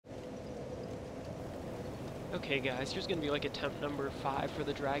Okay, guys, here's gonna be like attempt number 5 for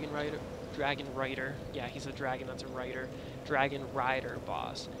the Dragon Rider. Yeah, he's a dragon. That's a rider. Dragon Rider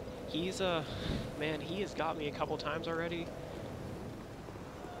boss. He's man, he has got me a couple times already.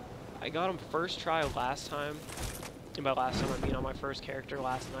 I got him first try last time. And by last time, I mean on my first character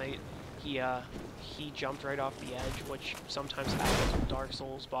last night. He jumped right off the edge, which sometimes happens with Dark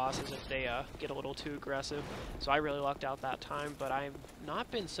Souls bosses if they get a little too aggressive. So I really lucked out that time, but I've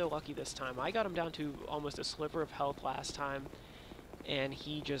not been so lucky this time. I got him down to almost a sliver of health last time, and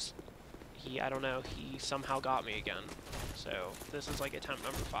I don't know, he somehow got me again. So this is like attempt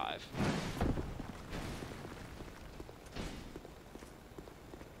number 5.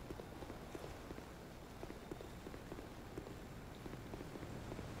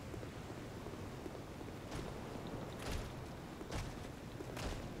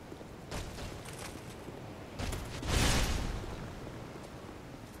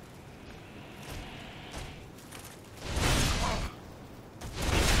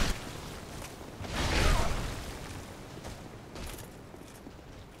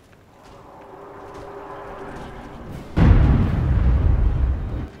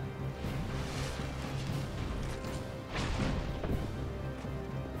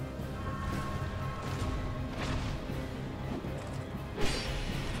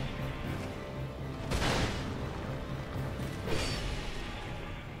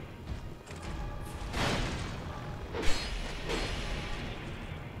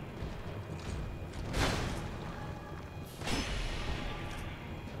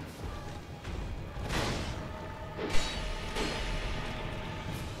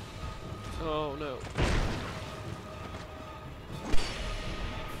 Oh no.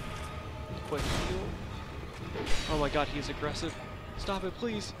 Quick heal. Oh my god, he's aggressive. Stop it,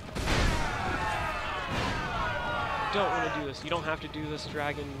 please. Don't want to do this. You don't have to do this,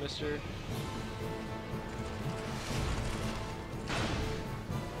 dragon, mister.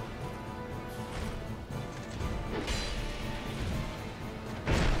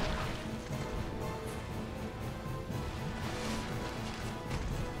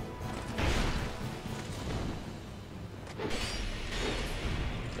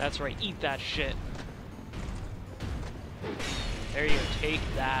 That's right, eat that shit. There you go, take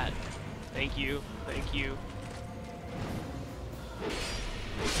that. Thank you, thank you.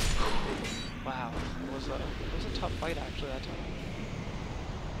 Wow, it was a tough fight actually that time.